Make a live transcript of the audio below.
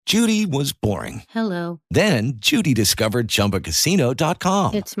Judy was boring. Hello. Then Judy discovered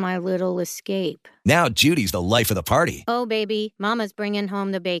ChumbaCasino.com. It's my little escape. Now Judy's the life of the party. Oh, baby, mama's bringing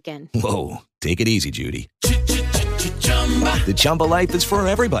home the bacon. Whoa, take it easy, Judy. The Chumba life is for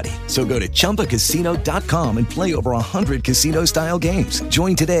everybody. So go to ChumbaCasino.com and play over 100 casino-style games.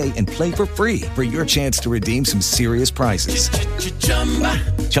 Join today and play for free for your chance to redeem some serious prizes.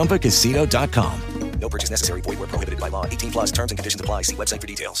 ChumbaCasino.com. No purchase necessary. Void where prohibited by law. 18 plus terms and conditions apply. See website for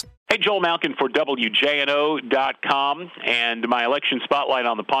details. Hey, Joel Malkin for WJNO.com. And my election spotlight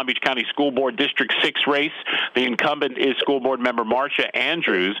on the Palm Beach County School Board District 6 race. The incumbent is school board member Marcia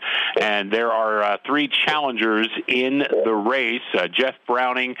Andrews. And there are three challengers in the race. Jeff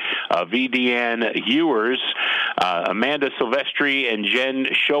Browning, V.D.N. Ewers, Amanda Silvestri, and Jen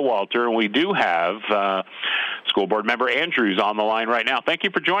Showalter. And we do have school board member Andrews on the line right now. Thank you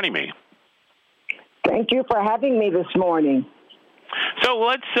for joining me. Thank you for having me this morning. So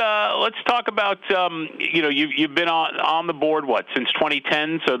let's talk about you've been on the board since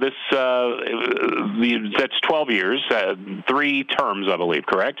 2010. So this that's 12 years, 3 terms, I believe.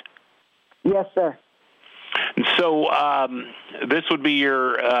 Correct? Yes, sir. And so this would be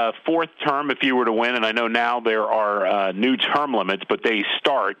your 4th term if you were to win. And I know now there are new term limits, but they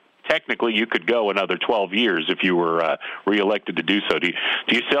start. Technically, you could go another 12 years if you were reelected to do so. Do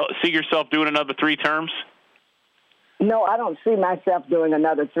you see yourself doing another 3 terms? No, I don't see myself doing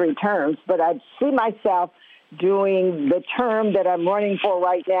another 3 terms, but I see myself doing the term that I'm running for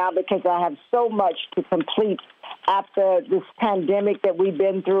right now because I have so much to complete after this pandemic that we've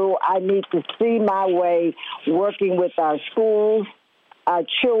been through. I need to see my way working with our schools, our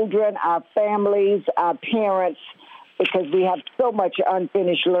children, our families, our parents, because we have so much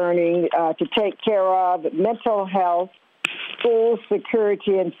unfinished learning to take care of, mental health, school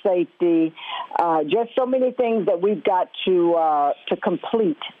security and safety, just so many things that we've got to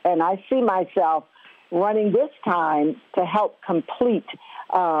complete. And I see myself running this time to help complete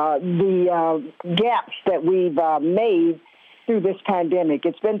the gaps that we've made through this pandemic.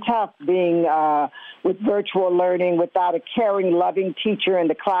 It's been tough being with virtual learning without a caring, loving teacher in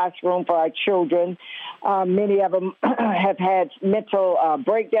the classroom for our children. Many of them have had mental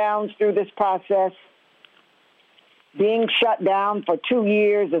breakdowns through this process. Being shut down for 2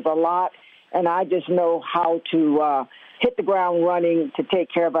 years is a lot, and I just know how to hit the ground running to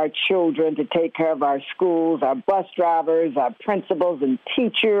take care of our children, to take care of our schools, our bus drivers, our principals and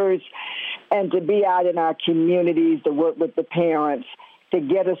teachers, and to be out in our communities to work with the parents to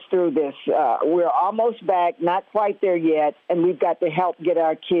get us through this. We're almost back, not quite there yet, and we've got to help get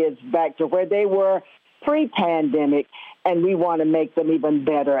our kids back to where they were pre-pandemic, and we want to make them even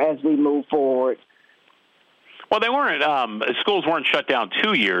better as we move forward. Well, they weren't. Schools weren't shut down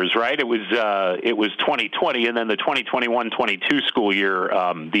 2 years, right? It was 2020, and then the 2021-22 school year.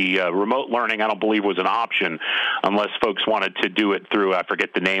 The remote learning, I don't believe, was an option unless folks wanted to do it through. I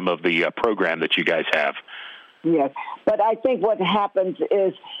forget the name of the program that you guys have. Yes, but I think what happens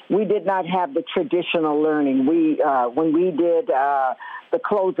is we did not have the traditional learning. When we did the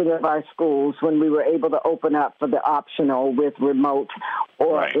closing of our schools, when we were able to open up for the optional with remote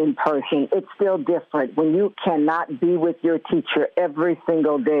or in person, it's still different. When you cannot be with your teacher every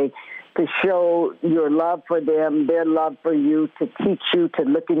single day to show your love for them, their love for you, to teach you, to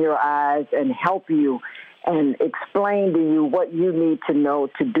look in your eyes and help you and explain to you what you need to know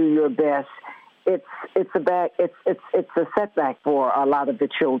to do your best. It's a setback for a lot of the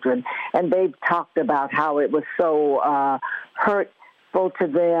children, and they've talked about how it was so hurtful to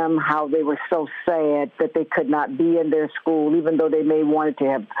them, how they were so sad that they could not be in their school, even though they may wanted to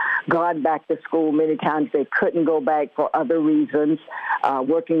have gone back to school. Many times they couldn't go back for other reasons,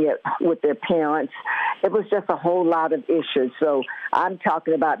 working with their parents. It was just a whole lot of issues. So I'm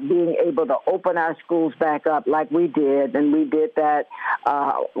talking about being able to open our schools back up like we did, and we did that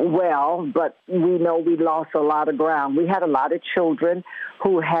well, but we know we lost a lot of ground. We had a lot of children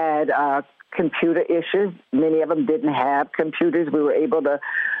who had computer issues. Many of them didn't have computers. We were able to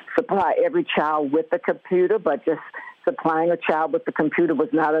supply every child with a computer, but just supplying a child with the computer was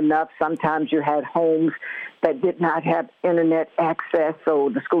not enough. Sometimes you had homes that did not have internet access, so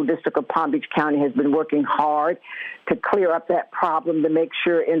the school district of Palm Beach County has been working hard to clear up that problem, to make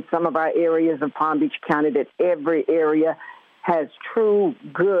sure in some of our areas of Palm Beach County that every area has true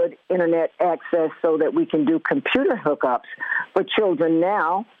good internet access so that we can do computer hookups for children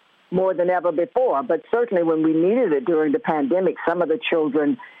now more than ever before. But certainly when we needed it during the pandemic, some of the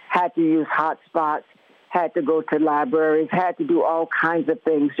children had to use hotspots, had to go to libraries, had to do all kinds of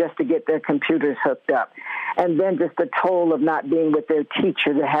things just to get their computers hooked up. And then just the toll of not being with their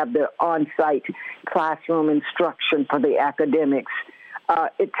teacher to have their on-site classroom instruction for the academics.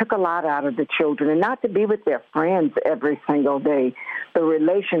 it took a lot out of the children, and not to be with their friends every single day, the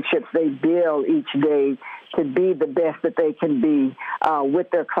relationships they build each day to be the best that they can be with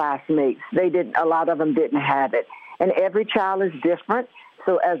their classmates. A lot of them didn't have it. And every child is different.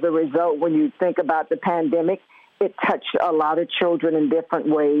 So as a result, when you think about the pandemic, it touched a lot of children in different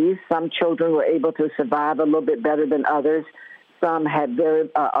ways. Some children were able to survive a little bit better than others. Some had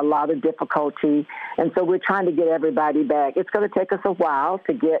a lot of difficulty. And so we're trying to get everybody back. It's going to take us a while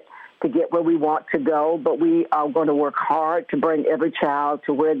to get where we want to go, but we are going to work hard to bring every child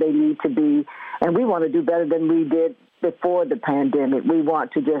to where they need to be. And we want to do better than we did before the pandemic. We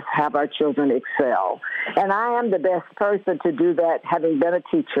want to just have our children excel. And I am the best person to do that, having been a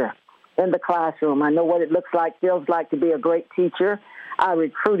teacher in the classroom. I know what it feels like to be a great teacher. I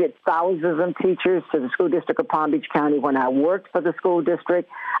recruited thousands of teachers to the school district of Palm Beach County when I worked for the school district.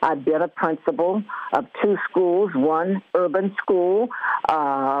 I've been a principal of 2 schools, 1 urban school,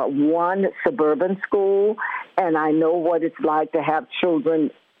 1 suburban school, and I know what it's like to have children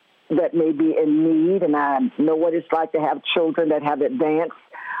that may be in need, and I know what it's like to have children that have advanced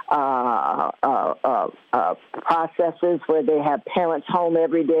processes where they have parents home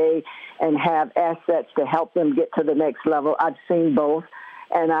every day and have assets to help them get to the next level. I've seen both,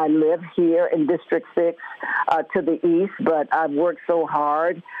 and I live here in District 6 to the east, but I've worked so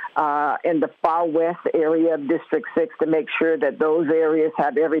hard in the far west area of District 6 to make sure that those areas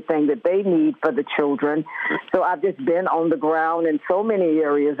have everything that they need for the children. So I've just been on the ground in so many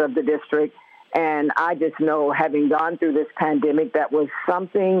areas of the district. And I just know, having gone through this pandemic, that was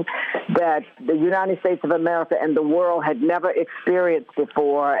something that the United States of America and the world had never experienced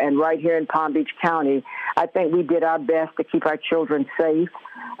before. And right here in Palm Beach County, I think we did our best to keep our children safe,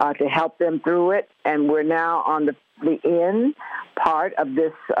 to help them through it. And we're now on the end part of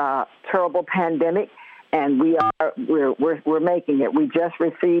this terrible pandemic. And we're making it. We just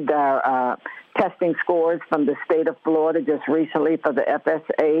received our testing scores from the state of Florida just recently for the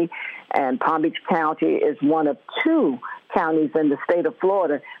FSA, and Palm Beach County is one of 2 counties in the state of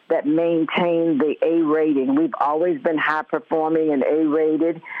Florida that maintain the A rating. We've always been high performing and A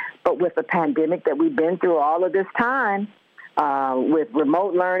rated, but with the pandemic that we've been through all of this time, with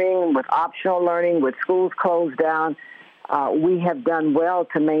remote learning, with optional learning, with schools closed down, we have done well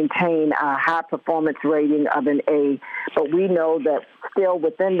to maintain a high performance rating of an A, but we know that still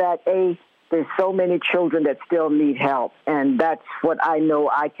within that A, there's so many children that still need help, and that's what I know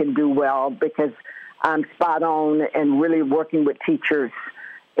I can do well, because I'm spot on and really working with teachers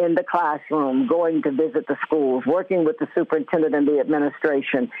in the classroom, going to visit the schools, working with the superintendent and the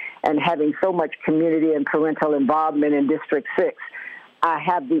administration, and having so much community and parental involvement in District 6. I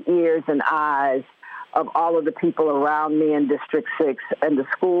have the ears and eyes of all of the people around me in District 6 and the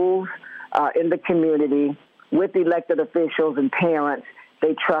schools, in the community, with elected officials and parents.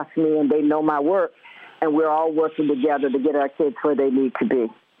 They trust me and they know my work, and we're all working together to get our kids where they need to be.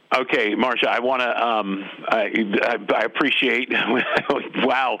 Okay, Marcia, I want to, I appreciate,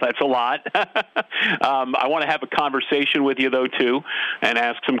 wow, that's a lot. I want to have a conversation with you, though, too, and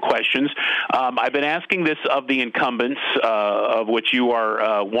ask some questions. I've been asking this of the incumbents, of which you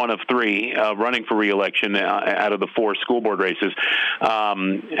are one of 3 running for re-election out of the 4 school board races,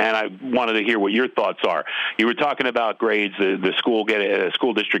 and I wanted to hear what your thoughts are. You were talking about grades, the school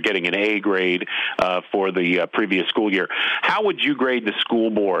district getting an A grade for the previous school year. How would you grade the school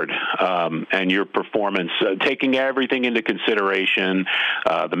board and your performance, taking everything into consideration,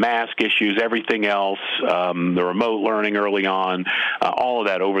 the mask issues, everything else, the remote learning early on, all of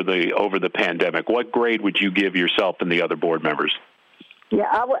that over the pandemic? What grade would you give yourself and the other board members? Yeah,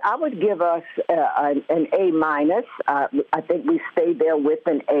 I would give us an A minus. I think we stayed there with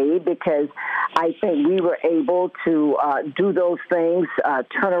an A because I think we were able to do those things,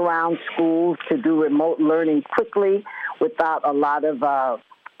 turn around schools to do remote learning quickly without a lot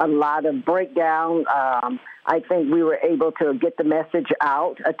of breakdown. I think we were able to get the message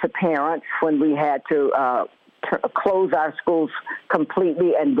out to parents when we had to close our schools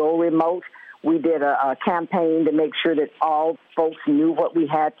completely and go remote. We did a campaign to make sure that all folks knew what we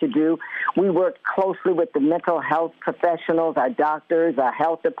had to do. We worked closely with the mental health professionals, our doctors, our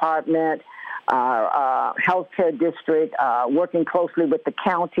health department, our healthcare district, working closely with the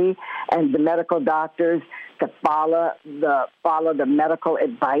county and the medical doctors to follow the medical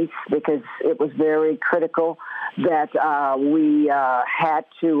advice, because it was very critical that we had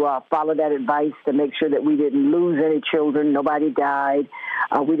to follow that advice to make sure that we didn't lose any children. Nobody died.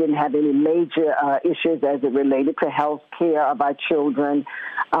 We didn't have any major issues as it related to health care of our children.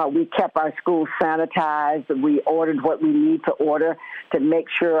 We kept our schools sanitized. We ordered what we need to order to make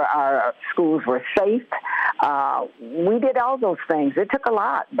sure our schools were safe. We did all those things. It took a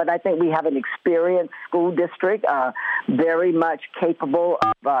lot, but I think we have an experienced school district, very much capable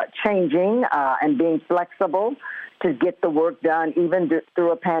of changing and being flexible to get the work done even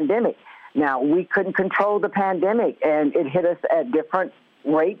through a pandemic. Now, we couldn't control the pandemic, and it hit us at different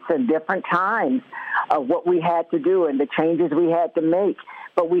rates and different times of what we had to do and the changes we had to make.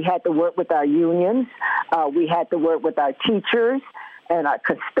 But we had to work with our unions. We had to work with our teachers and our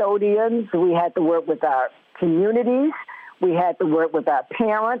custodians. We had to work with our communities. We had to work with our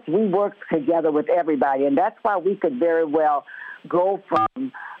parents. We worked together with everybody, and that's why we could very well go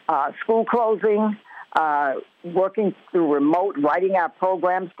from school closing, working through remote, writing our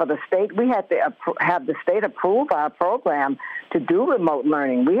programs for the state. We had to have the state approve our program to do remote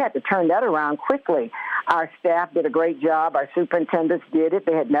learning. We had to turn that around quickly. Our staff did a great job. Our superintendents did it.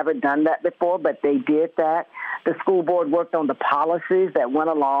 They had never done that before, but they did that. The school board worked on the policies that went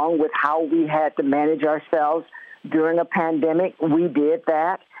along with how we had to manage ourselves during a pandemic. We did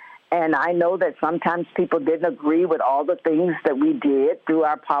that. And I know that sometimes people didn't agree with all the things that we did through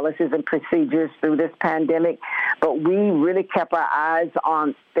our policies and procedures through this pandemic, but we really kept our eyes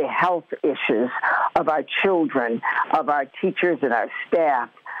on the health issues of our children, of our teachers and our staff,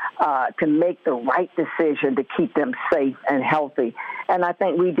 to make the right decision to keep them safe and healthy. And I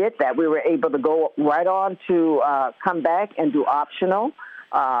think we did that. We were able to go right on to come back and do optional.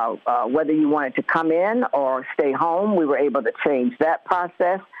 Whether you wanted to come in or stay home, we were able to change that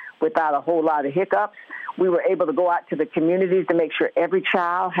process without a whole lot of hiccups. We were able to go out to the communities to make sure every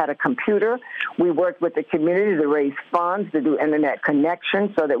child had a computer. We worked with the community to raise funds to do internet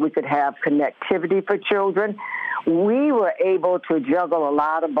connection so that we could have connectivity for children. We were able to juggle a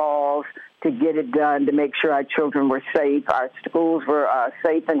lot of balls to get it done, to make sure our children were safe, our schools were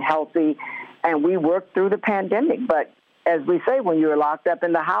safe and healthy, and we worked through the pandemic. But as we say, when you're locked up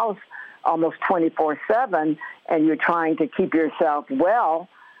in the house almost 24/7 and you're trying to keep yourself well,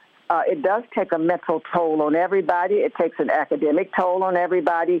 it does take a mental toll on everybody. It takes an academic toll on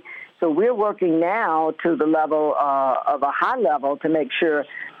everybody. So we're working now to the level of a high level to make sure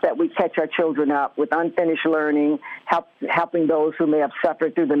that we catch our children up with unfinished learning, helping those who may have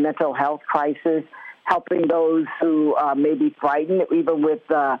suffered through the mental health crisis, helping those who may be frightened, even with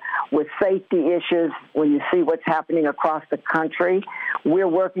safety issues when you see what's happening across the country. We're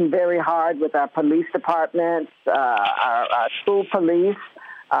working very hard with our police departments, our school police,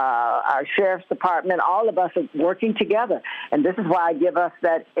 our sheriff's department. All of us are working together. And this is why I give us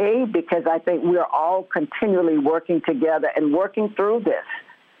that A, because I think we're all continually working together and working through this.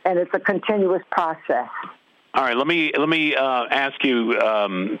 And it's a continuous process. All right, let me ask you,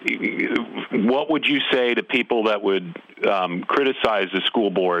 what would you say to people that would criticize the school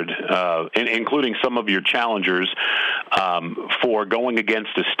board, including some of your challengers, for going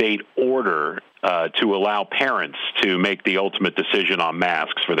against a state order to allow parents to make the ultimate decision on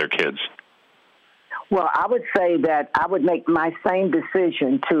masks for their kids? Well, I would say that I would make my same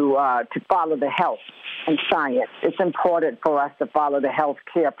decision to follow the health and science. It's important for us to follow the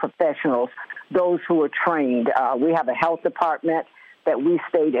healthcare professionals, those who are trained. We have a health department that we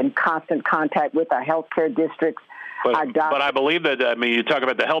stayed in constant contact with, our healthcare districts. But I believe that, you talk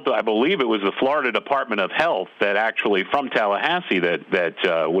about the health, I believe it was the Florida Department of Health that actually, from Tallahassee, that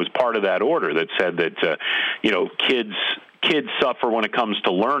was part of that order that said that, kids suffer when it comes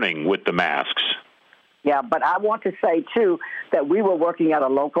to learning with the masks. Yeah, but I want to say, too, that we were working at a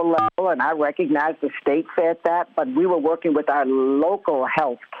local level, and I recognize the state said that, but we were working with our local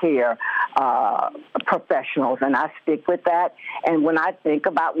health care professionals, and I stick with that. And when I think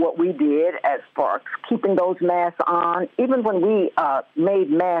about what we did as far as keeping those masks on, even when we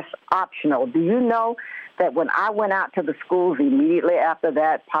made masks optional, do you know that when I went out to the schools immediately after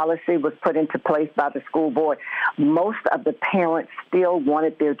that policy was put into place by the school board, most of the parents still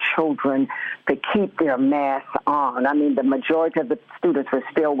wanted their children to keep their masks on. I mean, the majority of the students were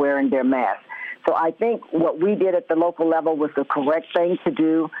still wearing their masks. So I think what we did at the local level was the correct thing to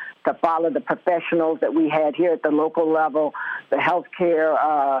do, to follow the professionals that we had here at the local level, the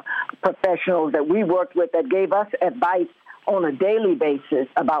healthcare professionals that we worked with that gave us advice on a daily basis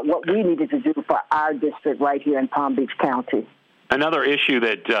about what we needed to do for our district right here in Palm Beach County. Another issue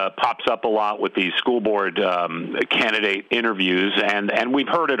that pops up a lot with these school board candidate interviews, and we've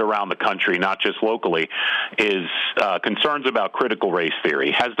heard it around the country, not just locally, is concerns about critical race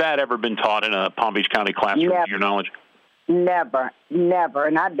theory. Has that ever been taught in a Palm Beach County classroom, to your knowledge? Never.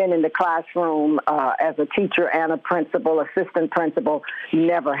 And I've been in the classroom as a teacher and a principal, assistant principal.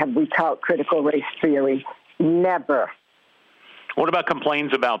 Never have we taught critical race theory. Never. What about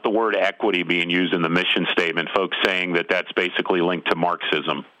complaints about the word equity being used in the mission statement, folks saying that that's basically linked to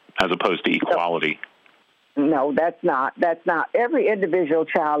Marxism as opposed to equality? No, that's not. That's not. Every individual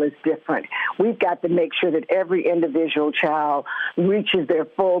child is different. We've got to make sure that every individual child reaches their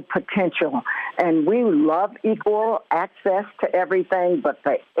full potential. And we love equal access to everything, but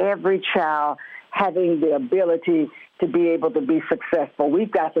for every child having the ability to be able to be successful,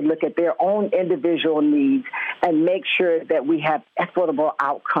 we've got to look at their own individual needs and make sure that we have equitable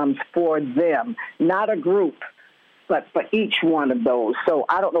outcomes for them, not a group, but for each one of those. So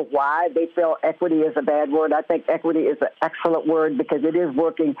I don't know why they feel equity is a bad word. I think equity is an excellent word because it is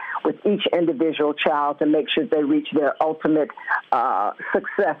working with each individual child to make sure they reach their ultimate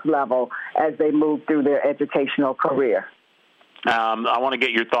success level as they move through their educational career. I want to get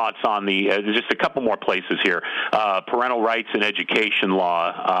your thoughts on just a couple more places here. Parental rights and education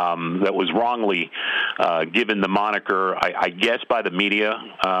law that was wrongly given the moniker, I guess, by the media,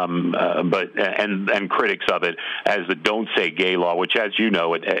 and critics of it as the "Don't Say Gay" law, which, as you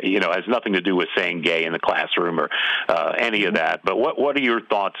know, has nothing to do with saying gay in the classroom or any of that. But what are your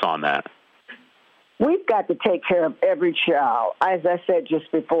thoughts on that? We've got to take care of every child. As I said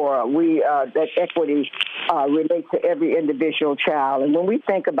just before, that equity relates to every individual child. And when we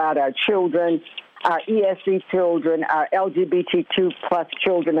think about our children, our ESC children, our LGBTQ plus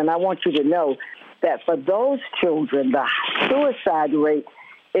children, and I want you to know that for those children, the suicide rate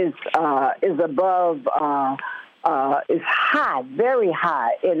is above. Is high, very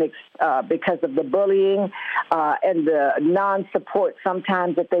high, because of the bullying and the non-support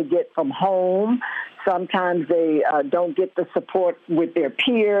sometimes that they get from home. Sometimes they don't get the support with their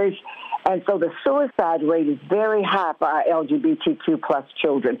peers. And so the suicide rate is very high for our LGBTQ plus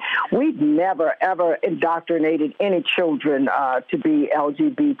children. We've never, ever indoctrinated any children to be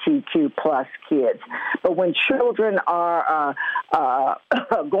LGBTQ plus kids. But when children are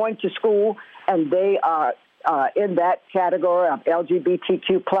going to school and they are in that category of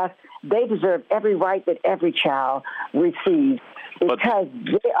LGBTQ plus, they deserve every right that every child receives because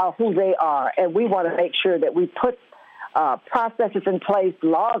they are who they are. And we want to make sure that we put processes in place.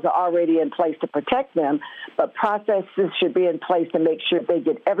 Laws are already in place to protect them, but processes should be in place to make sure they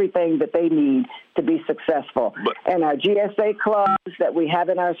get everything that they need to be successful. And our GSA clubs that we have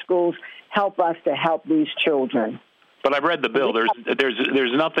in our schools help us to help these children. But I've read the bill.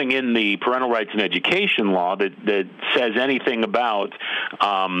 There's nothing in the parental rights and education law that says anything about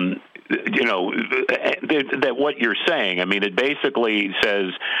that what you're saying. I mean, it basically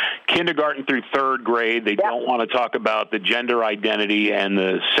says kindergarten through third grade. They don't want to talk about the gender identity and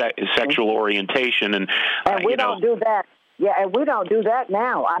the sexual orientation, and we don't do that. Yeah, and we don't do that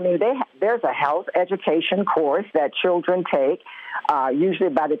now. I mean, there's a health education course that children take, usually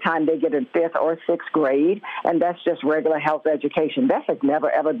by the time they get in 5th or 6th grade, and that's just regular health education. That has never,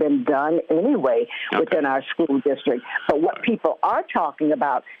 ever been done anyway within our school district. But what people are talking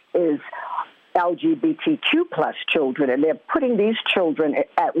about is LGBTQ plus children, and they're putting these children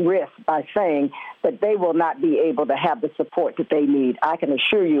at risk by saying that they will not be able to have the support that they need. I can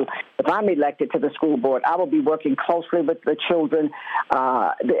assure you, if I'm elected to the school board, I will be working closely with the children,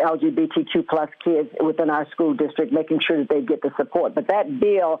 the LGBTQ plus kids within our school district, making sure that they get the support. But that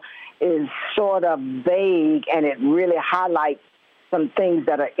bill is sort of vague, and it really highlights some things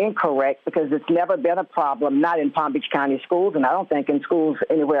that are incorrect because it's never been a problem, not in Palm Beach County schools, and I don't think in schools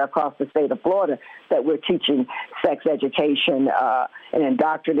anywhere across the state of Florida that we're teaching sex education and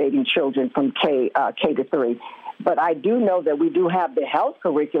indoctrinating children from K to 3. But I do know that we do have the health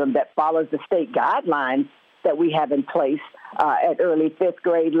curriculum that follows the state guidelines that we have in place at early 5th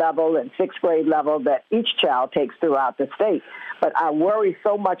grade level and 6th grade level that each child takes throughout the state. But I worry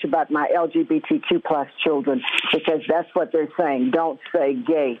so much about my LGBTQ plus children because that's what they're saying. Don't say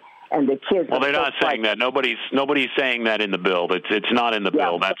gay. And the kids. Well, they're not saying that. Nobody's saying that in the bill. It's not in the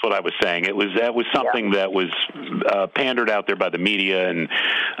bill. That's what I was saying. That was something that was pandered out there by the media and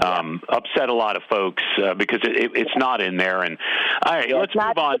upset a lot of folks because it's not in there. And all right, let's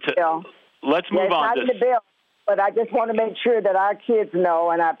move on to. Let's move on to. But I just want to make sure that our kids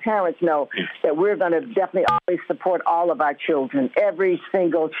know and our parents know that we're going to definitely always support all of our children, every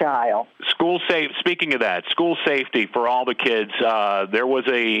single child. Speaking of that, school safety for all the kids. There was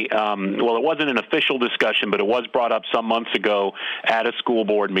it wasn't an official discussion, but it was brought up some months ago at a school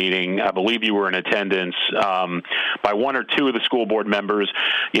board meeting. I believe you were in attendance by one or two of the school board members,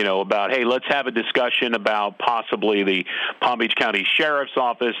 about, hey, let's have a discussion about possibly the Palm Beach County Sheriff's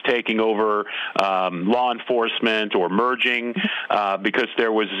Office taking over law enforcement enforcement or merging, because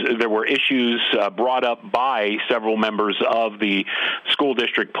there were issues brought up by several members of the school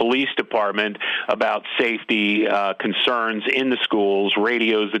district police department about safety concerns in the schools,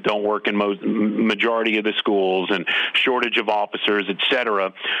 radios that don't work in majority of the schools, and shortage of officers, et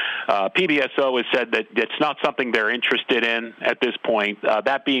cetera. PBSO has said that it's not something they're interested in at this point.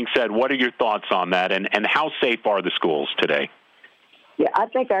 That being said, what are your thoughts on that, and how safe are the schools today? Yeah, I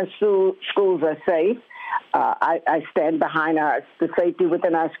think our schools are safe. I stand behind the safety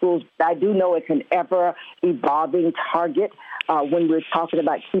within our schools. I do know it's an ever-evolving target when we're talking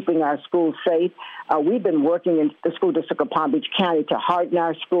about keeping our schools safe. We've been working in the school district of Palm Beach County to harden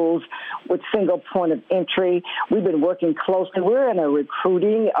our schools with single point of entry. We've been working closely. We're in a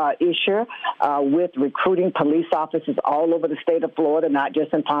recruiting issue with recruiting police officers all over the state of Florida, not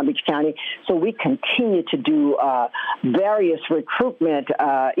just in Palm Beach County. So we continue to do various recruitment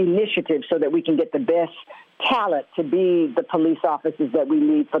initiatives so that we can get the best talent to be the police officers that we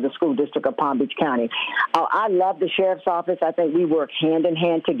need for the school district of Palm Beach County. I love the sheriff's office. I think we work hand in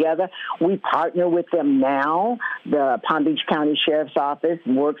hand together. We partner with them now. The Palm Beach County Sheriff's Office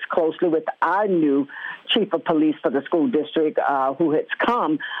works closely with our new chief of police for the school district, who has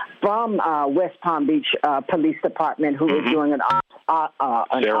come from West Palm Beach Police Department, who is doing an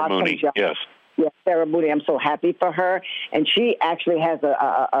awesome job. Yes. Yes, Sarah Mooney, I'm so happy for her. And she actually has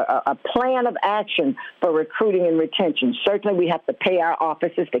a plan of action for recruiting and retention. Certainly we have to pay our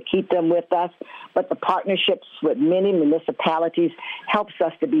officers to keep them with us, but the partnerships with many municipalities helps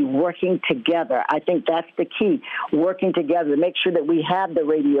us to be working together. I think that's the key, working together to make sure that we have the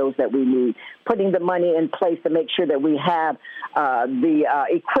radios that we need, putting the money in place to make sure that we have the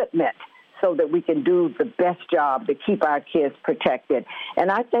equipment so that we can do the best job to keep our kids protected.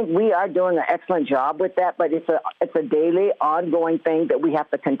 And I think we are doing an excellent job with that, but it's a daily, ongoing thing that we have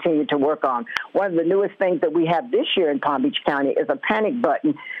to continue to work on. One of the newest things that we have this year in Palm Beach County is a panic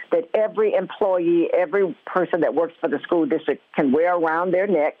button that every employee, every person that works for the school district can wear around their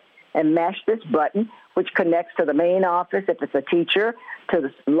neck and mash this button, which connects to the main office, if it's a teacher, to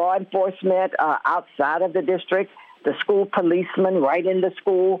the law enforcement outside of the district, the school policeman right in the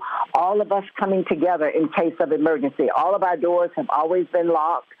school, all of us coming together in case of emergency. All of our doors have always been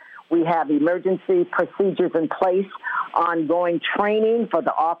locked. We have emergency procedures in place, ongoing training for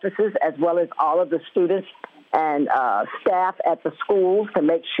the officers as well as all of the students and staff at the schools to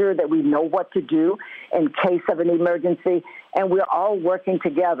make sure that we know what to do in case of an emergency, and we're all working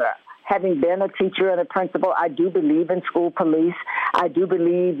together. Having been a teacher and a principal, I do believe in school police. I do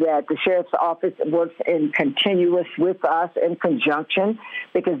believe that the sheriff's office works in continuous with us in conjunction,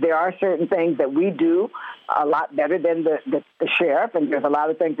 because there are certain things that we do a lot better than the sheriff, and there's a lot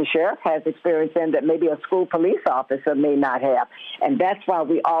of things the sheriff has experience in that maybe a school police officer may not have. And that's why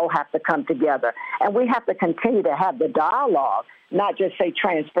we all have to come together. And we have to continue to have the dialogue, not just say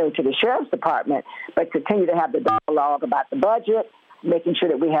transfer to the sheriff's department, but continue to have the dialogue about the budget, making sure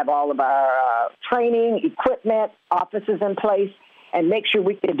that we have all of our training, equipment, officers in place, and make sure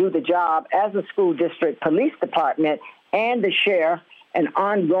we can do the job as a school district police department and the sheriff and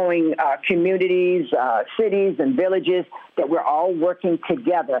ongoing communities, cities, and villages, that we're all working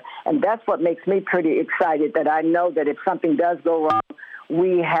together. And that's what makes me pretty excited, that I know that if something does go wrong,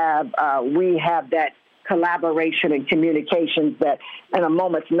 we have that collaboration and communications that in a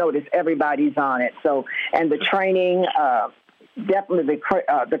moment's notice, everybody's on it. So, and the training, definitely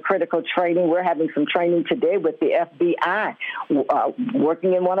the critical training. We're having some training today with the FBI,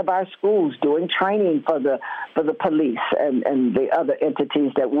 working in one of our schools, doing training for the police and the other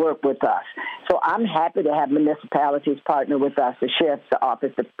entities that work with us. So I'm happy to have municipalities partner with us, the sheriff's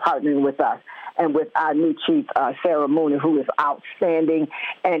office partnering with us, and with our new chief, Sarah Mooney, who is outstanding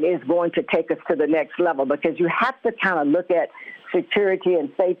and is going to take us to the next level, because you have to kind of look at security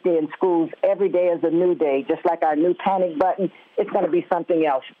and safety in schools every day is a new day. Just like our new panic button, it's going to be something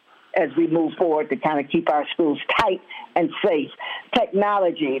else as we move forward to kind of keep our schools tight and safe.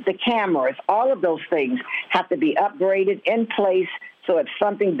 Technology, the cameras, all of those things have to be upgraded in place, so if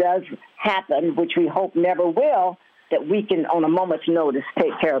something does happen, which we hope never will, that we can, on a moment's notice,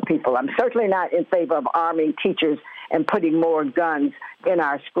 take care of people. I'm certainly not in favor of arming teachers and putting more guns in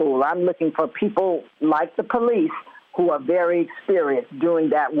our school. I'm looking for people like the police who are very experienced doing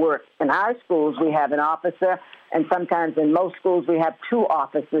that work. In our schools, we have an officer And sometimes in most schools, we have 2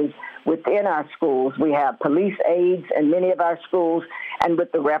 offices within our schools. We have police aides in many of our schools. And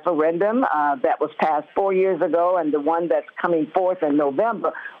with the referendum that was passed 4 years ago and the one that's coming forth in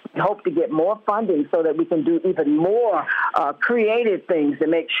November, we hope to get more funding so that we can do even more creative things to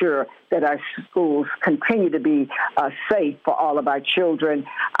make sure that our schools continue to be safe for all of our children,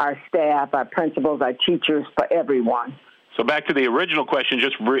 our staff, our principals, our teachers, for everyone. So back to the original question,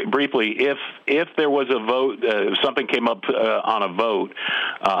 just briefly, if there was a vote, something came up on a vote,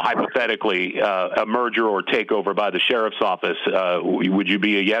 hypothetically, a merger or takeover by the sheriff's office, would you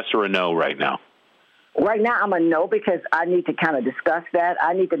be a yes or a no right now? Right now, I'm a no because I need to kind of discuss that.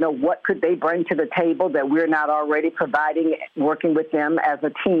 I need to know what could they bring to the table that we're not already providing, working with them as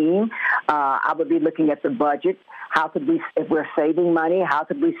a team. I would be looking at the budget. How could we, if we're saving money, how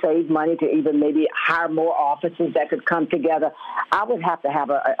could we save money to even maybe hire more officers that could come together? I would have to have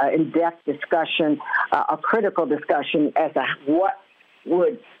an in-depth discussion, a critical discussion as to what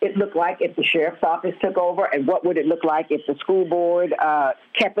would it look like if the sheriff's office took over, and what would it look like if the school board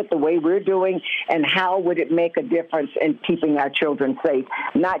kept it the way we're doing, and how would it make a difference in keeping our children safe?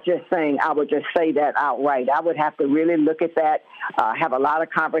 Not just saying I would just say that outright. I would have to really look at that, have a lot of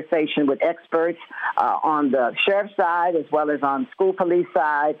conversation with experts on the sheriff's side as well as on school police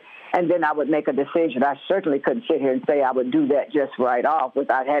side, and then I would make a decision. I certainly couldn't sit here and say I would do that just right off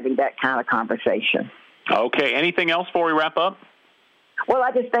without having that kind of conversation. Okay. Anything else before we wrap up? Well,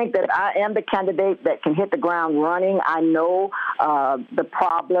 I just think that I am the candidate that can hit the ground running. I know the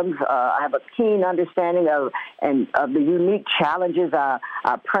problems. I have a keen understanding of the unique challenges our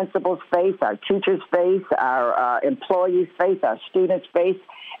principals face, our teachers face, our employees face, our students face,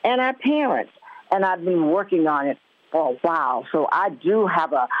 and our parents. And I've been working on it for a while. So I do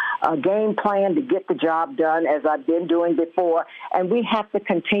have a game plan to get the job done as I've been doing before, and we have to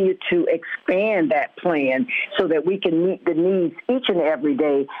continue to expand that plan so that we can meet the needs each and every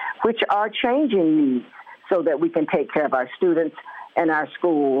day, which are changing needs, so that we can take care of our students and our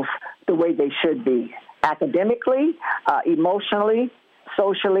schools the way they should be, academically, emotionally,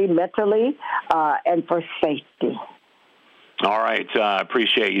 socially, mentally, and for safety. All right. I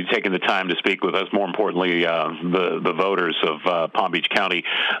appreciate you taking the time to speak with us. More importantly, the voters of Palm Beach County.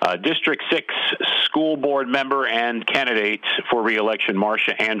 District 6 school board member and candidate for re-election,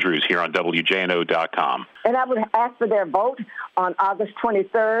 Marsha Andrews, here on WJNO.com. And I would ask for their vote on August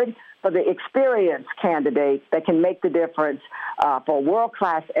 23rd for the experienced candidate that can make the difference for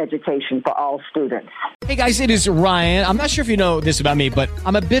world-class education for all students. Hey, guys, it is Ryan. I'm not sure if you know this about me, but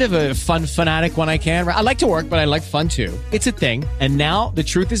I'm a bit of a fun fanatic when I can. I like to work, but I like fun, too. It's a thing. And now the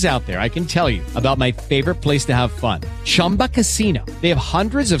truth is out there. I can tell you about my favorite place to have fun, Chumba Casino. They have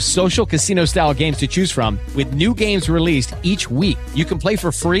hundreds of social casino-style games to choose from with new games released each week. You can play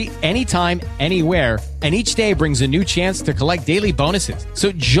for free anytime, anywhere, and each day brings a new chance to collect daily bonuses.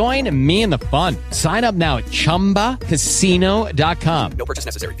 So join me in the fun. Sign up now at ChumbaCasino.com. No purchase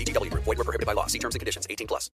necessary. VGW Group. Void where prohibited by law. See terms and conditions. 18+.